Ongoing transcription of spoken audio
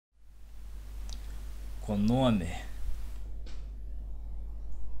Konami.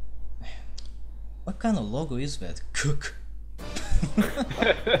 What kind of logo is that? Cook.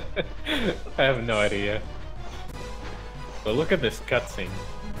 I have no idea. But look at this cutscene.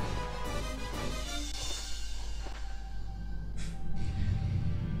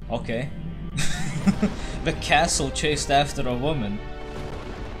 Okay. The castle chased after a woman.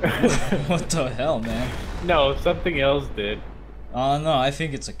 What the hell, man? No, something else did. Oh no, I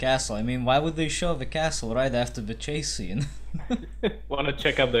think it's a castle. I mean, why would they show the castle right after the chase scene? Wanna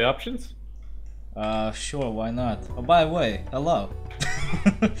check out the options? Sure, why not? Oh, by the way, hello.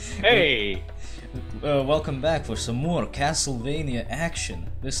 Hey! Welcome back for some more Castlevania action.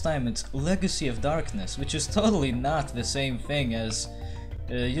 This time it's Legacy of Darkness, which is totally not the same thing as,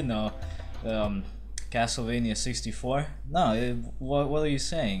 you know, Castlevania 64. No, what are you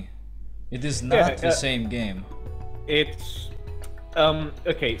saying? It is not the same game. It's...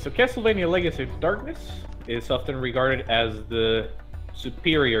 okay, so Castlevania Legacy of Darkness is often regarded as the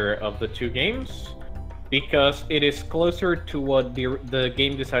superior of the two games because it is closer to what the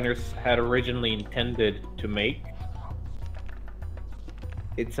game designers had originally intended to make.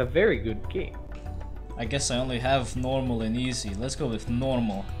 It's a very good game. I guess I only have normal and easy. Let's go with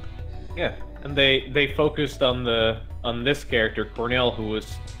normal. Yeah, and they focused on this character, Cornell, who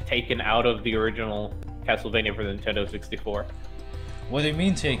was taken out of the original Castlevania for the Nintendo 64. What do you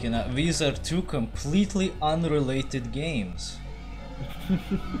mean taken out? These are two completely unrelated games.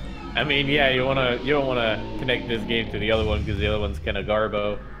 I mean, yeah, you don't wanna connect this game to the other one because the other one's kind of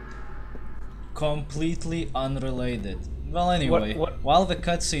garbo. Completely unrelated. Well, anyway, while the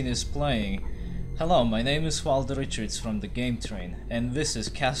cutscene is playing, hello, my name is Walter Richards from DaGameTrain, and this is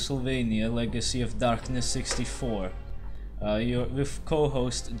Castlevania Legacy of Darkness 64. You're with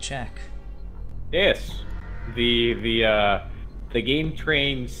co-host Jack. Yes, the Game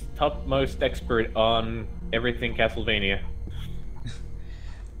Train's topmost expert on everything Castlevania.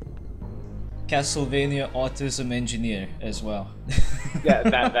 Castlevania autism engineer as well. Yeah,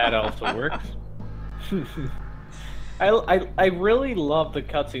 that also works. I really love the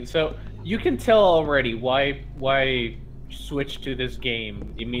cutscene. So you can tell already why switch to this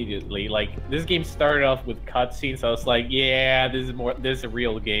game immediately. Like, this game started off with cutscenes, so I was like, yeah, this is a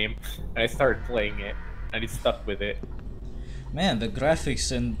real game. And I started playing it, and I stuck with it. Man, the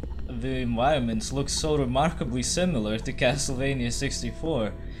graphics and the environments look so remarkably similar to Castlevania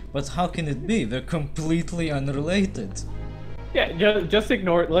 64. But how can it be? They're completely unrelated. Yeah, just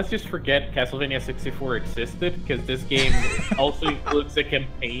ignore it. Let's just forget Castlevania 64 existed, because this game also includes the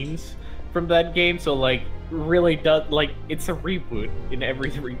campaigns from that game, so like, really does, like, it's a reboot in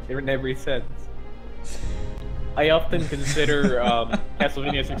every sense. I often consider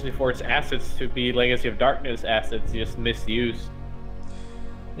Castlevania 64's assets to be Legacy of Darkness assets, just misused.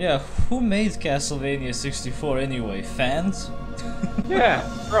 Yeah, who made Castlevania 64 anyway? Fans? Yeah,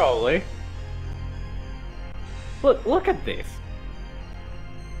 probably. Look at this.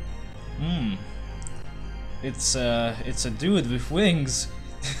 It's a dude with wings.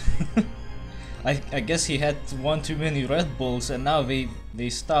 I guess he had one too many Red Bulls, and now they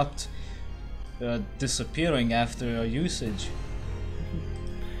stopped disappearing after usage.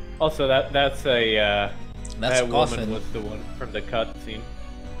 Also, that's a that Coffin. woman was the one from the cutscene.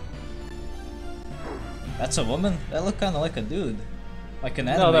 That's a woman? That looked kind of like a dude, like an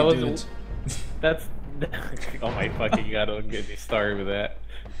anime No, that was dude. That's oh my fucking god! Don't get me started with that.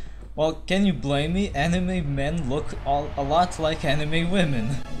 Well, can you blame me? Anime men look a lot like anime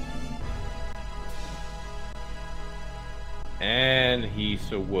women. And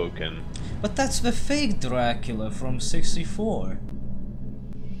he's awoken. But that's the fake Dracula from 64.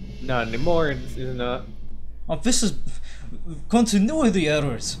 Not anymore, it's not. Oh, this is continuity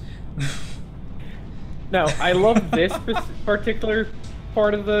errors. No, I love this particular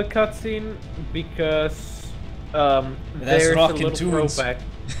part of the cutscene because there's a little throwback.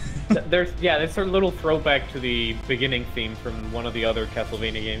 There's a little throwback to the beginning theme from one of the other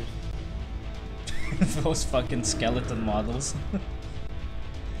Castlevania games. Those fucking skeleton models.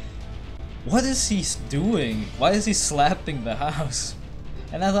 What is he doing? Why is he slapping the house?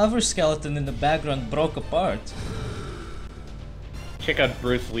 And that other skeleton in the background broke apart. Check out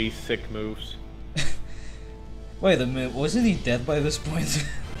Bruce Lee's sick moves. Wait a minute, wasn't he dead by this point?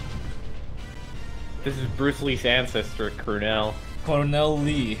 This is Bruce Lee's ancestor, Cornell. Cornell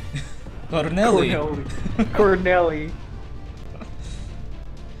Lee. Cornelli. Cornelli.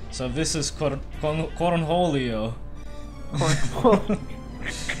 So this is Cornholio.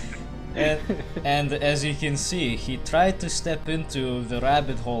 And as you can see, he tried to step into the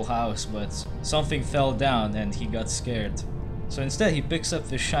rabbit hole house, but something fell down and he got scared. So instead he picks up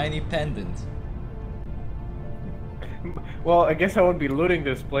the shiny pendant. Well, I guess I won't be looting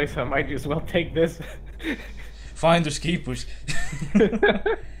this place. I might as well take this. Finders keepers.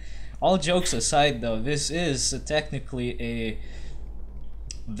 All jokes aside, though, this is technically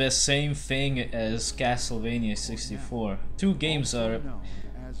the same thing as Castlevania 64. Two games are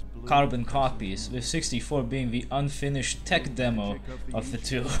carbon copies, with 64 being the unfinished tech demo of the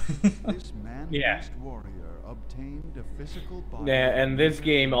two. Yeah. Yeah, and this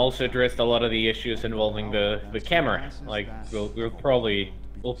game also addressed a lot of the issues involving the camera. Like we'll probably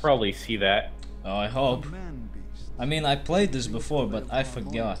see that. Oh, I hope. I mean, I played this before, but I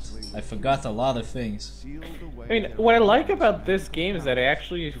forgot. I forgot a lot of things. I mean, what I like about this game is that it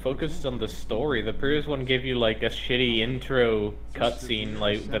actually focused on the story. The previous one gave you like a shitty intro cutscene,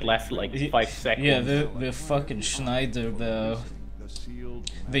 like that lasted like 5 seconds. Yeah, the fucking Schneider, the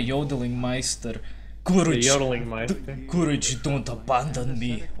yodeling Meister. Courage, courage, don't abandon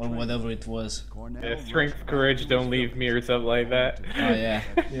me, or whatever it was. Yeah, strength, courage, don't leave me, or something like that. Oh yeah,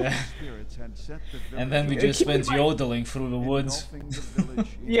 yeah. And then we just went yodeling through the woods.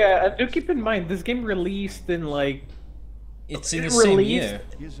 Yeah, do keep in mind, this game released in like... It's in the same year.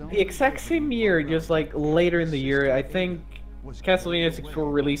 The exact same year, just like later in the year. I think Castlevania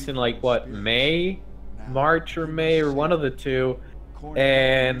 64 released in like, what, March or May, or one of the two.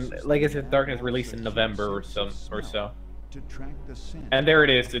 And like I said, Darkness released in November or so. And there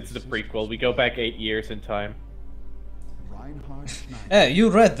it is, it's the prequel. We go back 8 years in time. Hey, you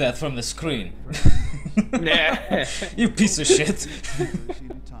read that from the screen. Nah. You piece of shit.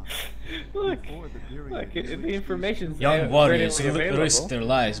 Look, the information's Young warriors risk their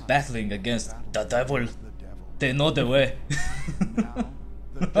lives battling against the devil. They know the way.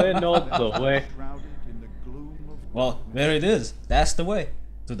 They know the way. Well, there it is. That's the way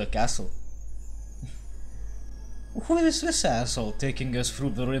to the castle. Who is this asshole taking us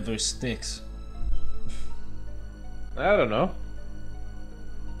through the river Styx? I don't know.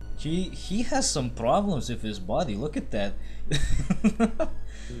 He has some problems with his body. Look at that.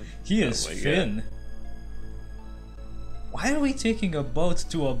 He is thin. God. Why are we taking a boat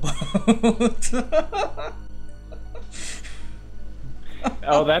to a boat?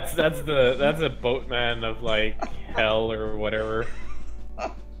 Oh, that's a boatman of like hell or whatever.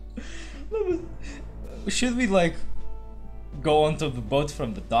 Should we like go onto the boat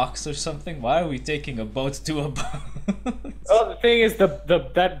from the docks or something? Why are we taking a boat to a boat? Oh, the thing is,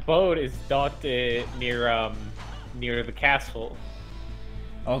 that boat is docked near the castle.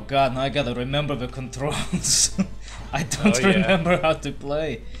 Oh god, now I gotta remember the controls. I don't remember how to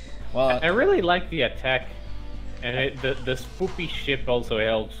play. Well, I really like the attack. And the spoopy ship also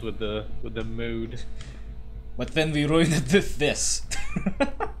helps with the mood. But then we ruin it with this.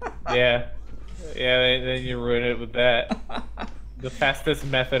 Yeah, then you ruin it with that. The fastest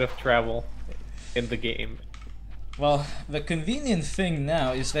method of travel in the game. Well, the convenient thing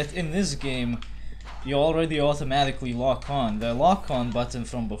now is that in this game, you already automatically lock on. The lock on button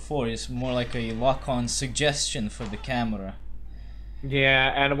from before is more like a lock on suggestion for the camera.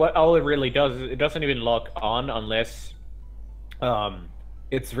 Yeah, and what all it really does is it doesn't even lock on unless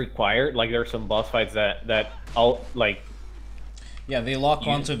it's required. Like there are some boss fights that all like. Yeah, they lock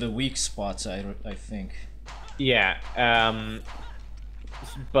onto the weak spots. I think. Yeah,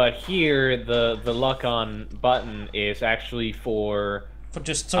 but here the lock on button is actually for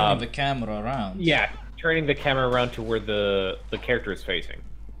just turning the camera around. Yeah, turning the camera around to where the character is facing.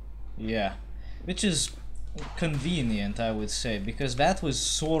 Yeah, which is convenient, I would say, because that was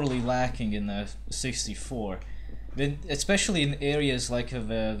sorely lacking in the 64. Especially in areas like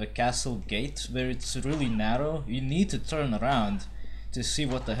the castle gate, where it's really narrow, you need to turn around to see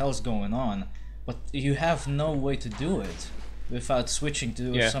what the hell's going on, but you have no way to do it without switching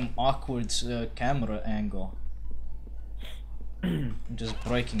to some awkward camera angle. I'm just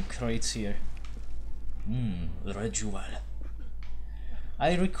breaking crates here. Ritual.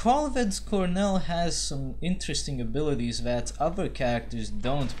 I recall that Cornell has some interesting abilities that other characters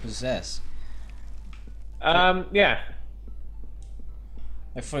don't possess. Yeah.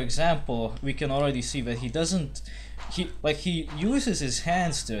 Like for example, we can already see that he uses his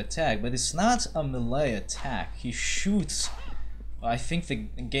hands to attack, but it's not a melee attack. He shoots. I think the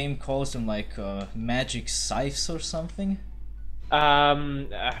game calls them like magic scythes or something.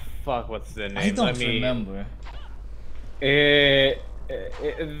 Fuck, what's the name? I don't remember. They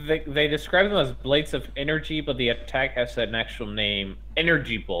describe them as blades of energy, but the attack has an actual name: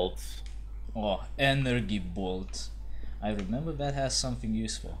 energy bolts. Oh, energy bolts. I remember that has something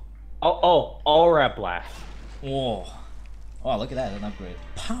useful. Oh, aura blast. Oh, look at that, an upgrade.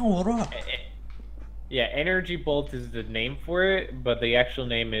 Power up. Yeah, energy bolt is the name for it, but the actual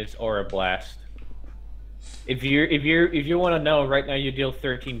name is aura blast. If you want to know, right now you deal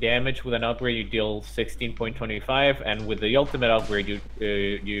 13 damage. With an upgrade, you deal 16.25, and with the ultimate upgrade,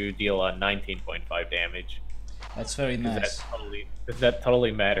 you deal 19.5 damage. That's very nice. Because that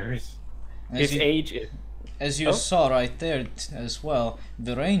totally matters. His age is... As you saw right there as well,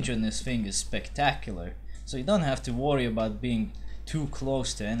 the range on this thing is spectacular. So you don't have to worry about being too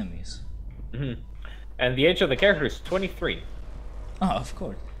close to enemies. And the age of the character is 23. Oh, of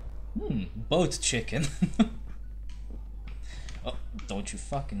course. Boat chicken. Oh, don't you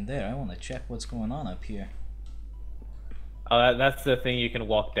fucking dare. I want to check what's going on up here. Oh, that's the thing you can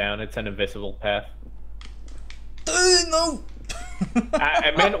walk down. It's an invisible path. No!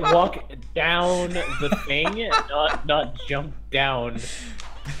 I meant walk down the thing, not jump down.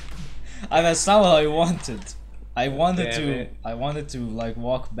 That's not what I wanted. I wanted to like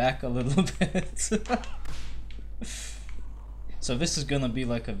walk back a little bit. So this is gonna be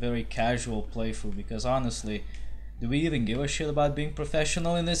like a very casual playthrough because honestly, do we even give a shit about being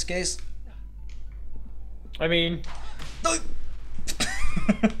professional in this case? I mean, no.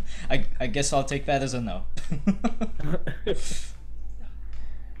 I guess I'll take that as a no.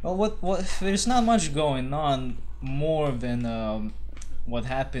 Well, what? There's not much going on more than what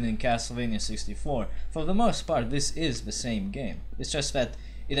happened in Castlevania 64. For the most part, this is the same game. It's just that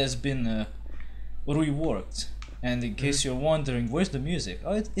it has been reworked. And in case you're wondering, where's the music?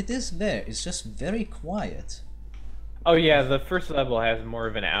 Oh, it is there. It's just very quiet. Oh yeah, the first level has more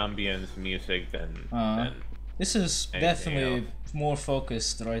of an ambience music than this is definitely more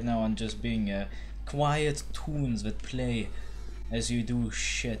focused right now on just being quiet tunes that play as you do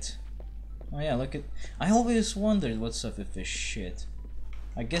shit. Oh yeah, look at... I always wondered what's up with this shit.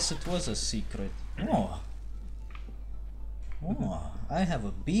 I guess it was a secret. Oh, I have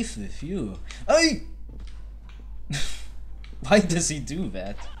a beef with you. Hey! Why does he do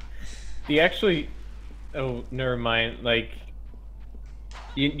that? He actually... Oh, never mind. Like,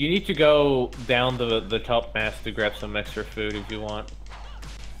 you need to go down the top mast to grab some extra food if you want.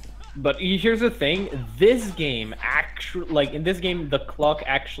 But here's the thing: this game actually, like in this game, the clock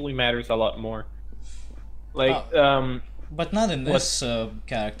actually matters a lot more. Like, but not in this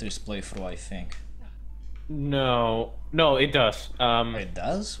character's playthrough, I think. No, it does. It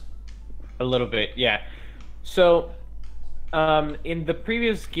does? A little bit, yeah. So, in the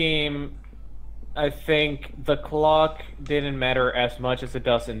previous game, I think the clock didn't matter as much as it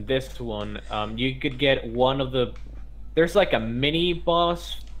does in this one. You could get one of the... There's like a mini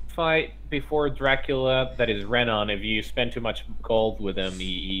boss fight before Dracula that is Renan. If you spend too much gold with him,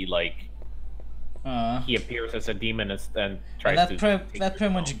 he appears as a demon and tries that to... that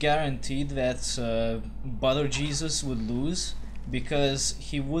pretty much guaranteed that Butter Jesus would lose because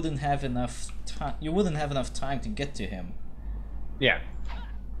he wouldn't have enough time. You wouldn't have enough time to get to him. Yeah.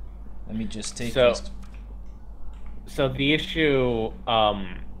 Let me just take this. So the issue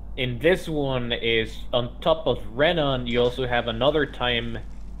in this one is on top of Renan, you also have another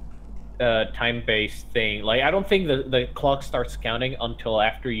time-based thing. Like, I don't think the clock starts counting until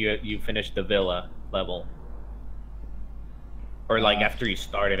after you finish the villa level, or like after you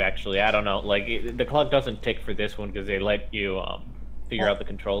started. Actually, I don't know. Like the clock doesn't tick for this one because they let you figure out the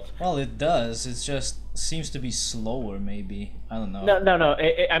controls. Well, it does. It just seems to be slower, maybe. I don't know. No.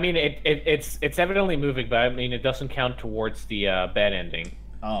 I mean, it's evidently moving, but I mean, it doesn't count towards the bad ending.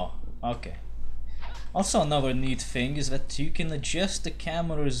 Oh, okay. Also, another neat thing is that you can adjust the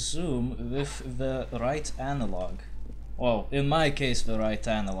camera zoom with the right analog. Well, in my case, the right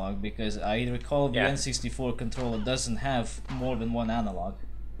analog, because I recall the N64 controller doesn't have more than one analog.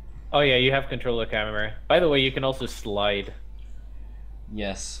 Oh yeah, you have controller camera. By the way, you can also slide.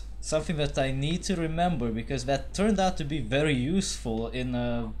 Yes, something that I need to remember because that turned out to be very useful in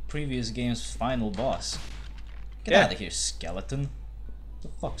a previous game's final boss. Get out of here, skeleton. What the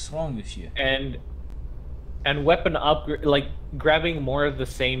fuck's wrong with you? And weapon upgrade, like grabbing more of the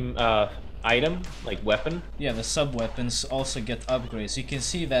same item, like weapon. Yeah, the sub-weapons also get upgrades. You can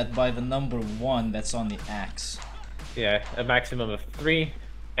see that by the number 1 that's on the axe. Yeah, a maximum of 3.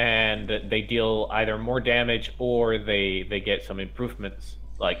 And they deal either more damage or they get some improvements,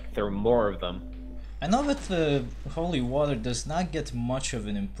 like there are more of them. I know that the holy water does not get much of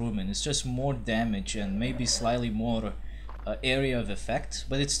an improvement. It's just more damage and maybe slightly more area of effect,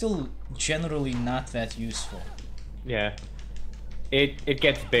 but it's still generally not that useful. Yeah, it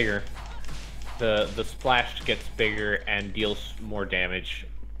gets bigger. The splash gets bigger and deals more damage.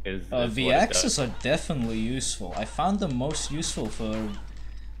 The axes are definitely useful. I found them most useful for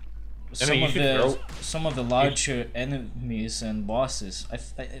some of the larger enemies and bosses.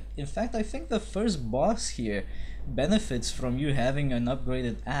 In fact, I think the first boss here benefits from you having an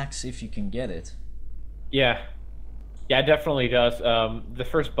upgraded axe if you can get it. Yeah. Yeah, it definitely does. The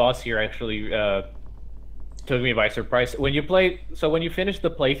first boss here actually took me by surprise. When you finish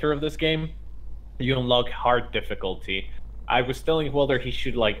the playthrough of this game, you unlock hard difficulty. I was telling Wilder he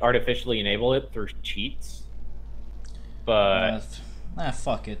should like artificially enable it through cheats, but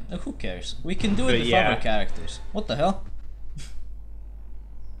Fuck it. Who cares? We can do it with yeah. other characters. What the hell?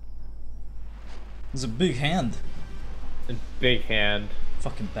 There's a big hand. A big hand.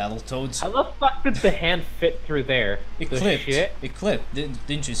 Fucking Battletoads. How the fuck did the hand fit through there? It clipped. It clipped.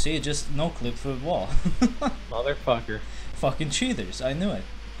 Didn't you see? It just no clip through the wall. Motherfucker. Fucking cheaters. I knew it.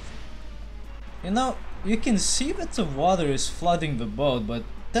 You know, you can see that the water is flooding the boat, but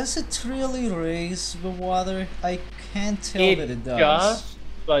does it really raise the water? I can't tell that it does.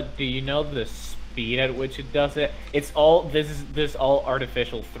 But do you know the speed at which it does it? It's all this all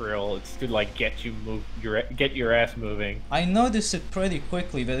artificial thrill. It's to like get your ass moving. I noticed it pretty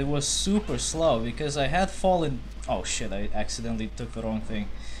quickly that it was super slow because I had fallen. Oh shit! I accidentally took the wrong thing.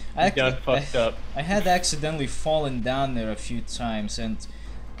 Fucked up. I had accidentally fallen down there a few times, and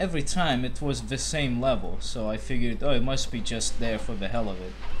every time it was the same level. So I figured, oh, it must be just there for the hell of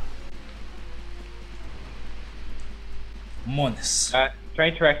it. Monis. Try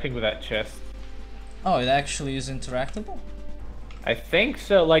interacting with that chest. Oh, it actually is interactable? I think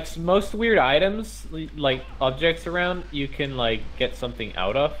so. Like most weird items, like objects around, you can like get something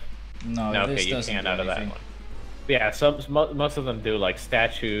out of. No, okay, this you doesn't can't do out of that anything. one. But yeah, most of them do, like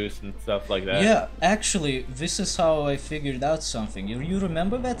statues and stuff like that. Yeah, actually, this is how I figured out something. You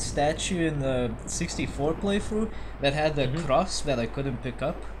remember that statue in the 64 playthrough that had the cross that I couldn't pick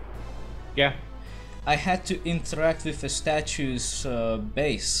up? Yeah. I had to interact with the statue's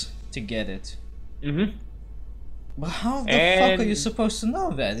base to get it. But how the fuck are you supposed to know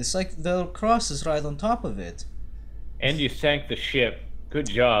that? It's like the cross is right on top of it. And you sank the ship. Good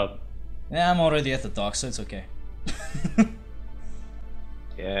job. Yeah, I'm already at the dock, so it's okay.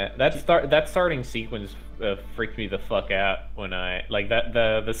 Yeah, that starting sequence freaked me the fuck out when I like that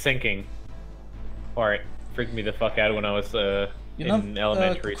the sinking part freaked me the fuck out when I was in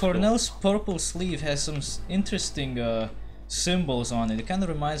elementary school. Cornell's purple sleeve has some interesting symbols on it. It kind of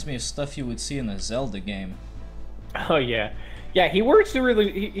reminds me of stuff you would see in a Zelda game. Oh yeah, yeah. He works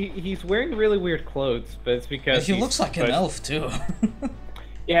he's wearing really weird clothes, but it's because he looks like an elf too.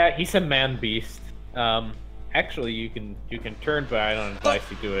 Yeah, he's a man beast. Actually, you can turn, but I don't advise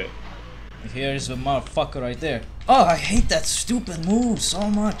you do it. Here's the motherfucker right there. Oh, I hate that stupid move so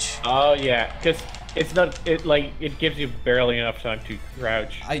much. Oh yeah, because it's not it gives you barely enough time to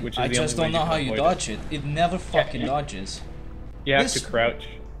crouch. I just don't know how you dodge it. It never fucking dodges. You have to crouch.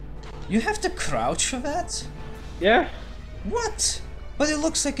 You have to crouch for that? Yeah. What? But it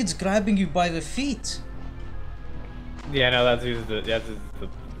looks like it's grabbing you by the feet. Yeah, no, that's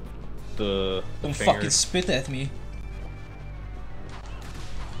the Don't finger. fucking spit at me.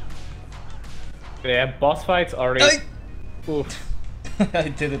 Yeah, boss fights already. Oof. I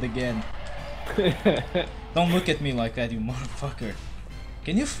did it again. Don't look at me like that, you motherfucker.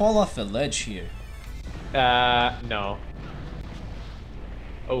 Can you fall off a ledge here? No.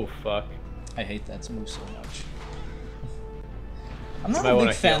 Oh fuck. I hate that move so much. I'm not a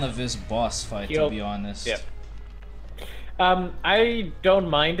big fan of this boss fight, to be honest. Yep. I don't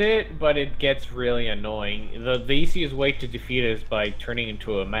mind it, but it gets really annoying. The easiest way to defeat it is by turning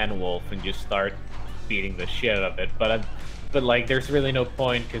into a man-wolf and just start beating the shit out of it. But like, there's really no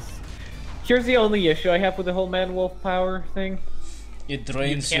point, because here's the only issue I have with the whole man-wolf power thing. It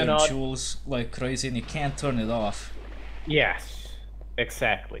drains your jewels like crazy and you can't turn it off. Yes,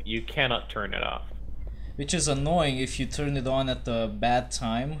 exactly. You cannot turn it off. Which is annoying if you turn it on at the bad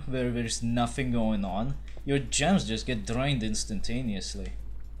time, where there's nothing going on. Your gems just get drained instantaneously.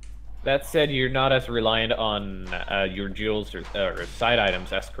 That said, you're not as reliant on your jewels or side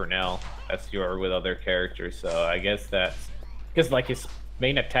items as Cornell as you are with other characters, so I guess that's... Because, like, his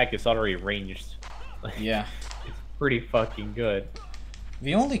main attack is already ranged. Yeah. It's pretty fucking good.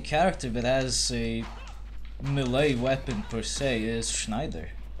 The only character that has a melee weapon per se is Schneider.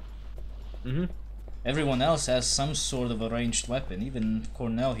 Everyone else has some sort of a ranged weapon. Even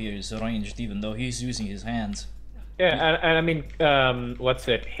Cornell here is ranged, even though he's using his hands. Yeah, and I mean, what's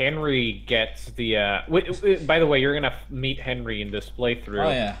it? Henry gets the. By the way, you're gonna meet Henry in this playthrough. Oh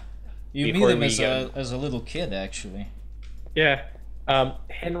yeah, you meet him as a little kid, actually. Yeah,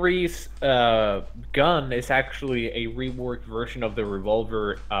 Henry's gun is actually a reworked version of the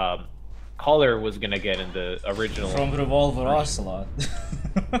revolver Collar was gonna get in the original. From Revolver Ocelot.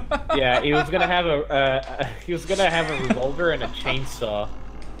 Yeah, he was gonna have a revolver and a chainsaw.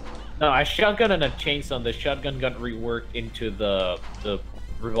 No, a shotgun and a chainsaw. And the shotgun got reworked into the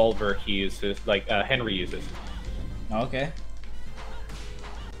revolver he uses, like Henry uses. Okay.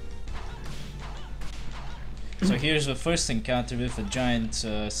 So here's the first encounter with a giant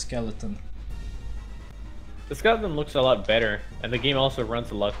skeleton. The skeleton looks a lot better, and the game also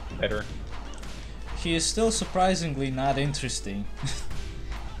runs a lot better. He is still surprisingly not interesting.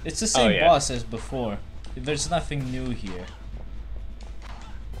 It's the same boss as before. There's nothing new here.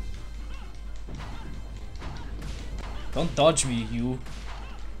 Don't dodge me,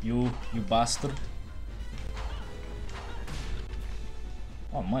 you bastard.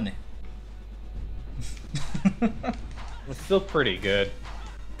 Oh, money. It's still pretty good.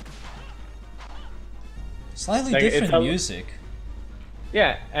 Slightly Like, different music.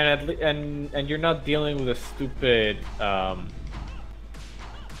 Yeah, and you're not dealing with a stupid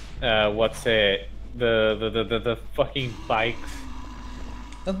what's it? The fucking bikes.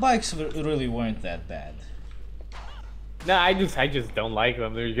 The bikes really weren't that bad. No, I just don't like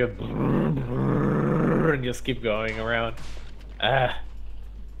them. They're just and just keep going around.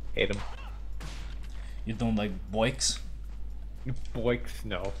 Hate them. You don't like bikes? Boinks,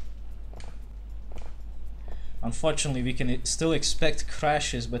 no. Unfortunately, we can still expect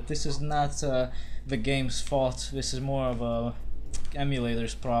crashes, but this is not the game's fault. This is more of a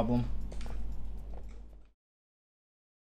emulator's problem.